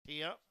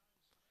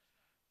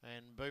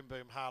And Boom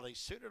Boom Harley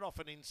suited off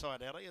an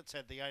inside alley. It's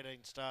had the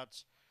 18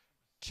 starts,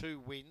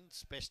 2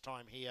 wins. Best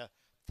time here,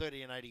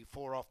 30 and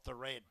 84 off the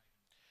red.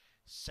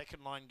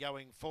 Second line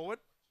going forward.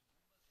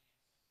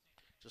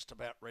 Just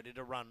about ready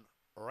to run.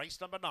 Race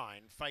number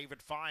 9,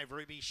 favoured 5,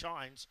 Ruby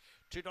Shines,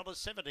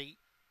 $2.70.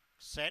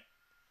 Set.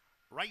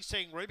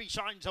 Racing, Ruby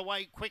Shines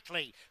away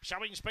quickly.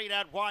 Showing speed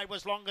out wide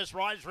was Longest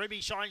Rise.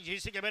 Ruby Shines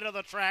using a bit of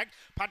the track.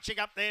 Punching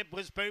up there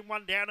was Boom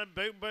One Down and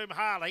Boom Boom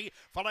Harley.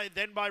 Followed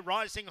then by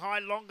Rising High,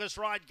 Longest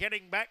Ride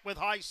getting back with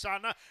High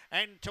Sun.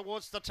 And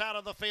towards the tail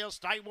of the field,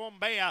 Stay Warm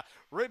Bear.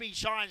 Ruby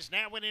Shines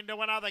now went into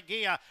another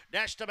gear.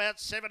 Dashed about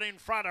 7 in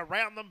front.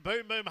 Around them,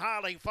 Boom Boom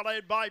Harley.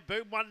 Followed by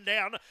Boom One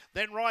Down.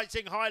 Then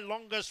Rising High,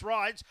 Longest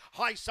Rides.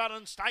 High Sun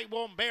and Stay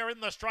Warm Bear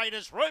in the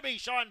straightest. Ruby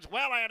Shines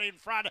well out in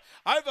front.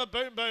 Over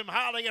Boom Boom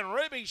Harley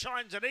and Ruby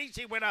Shines an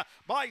easy winner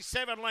by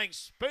 7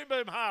 lengths. Boom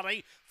Boom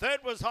Harley. Third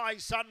was High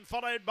Sun,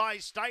 followed by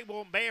Stay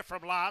Warm Bear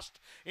from last.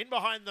 In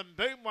behind them,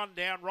 Boom One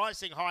Down,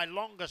 Rising High,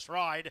 Longest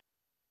Ride.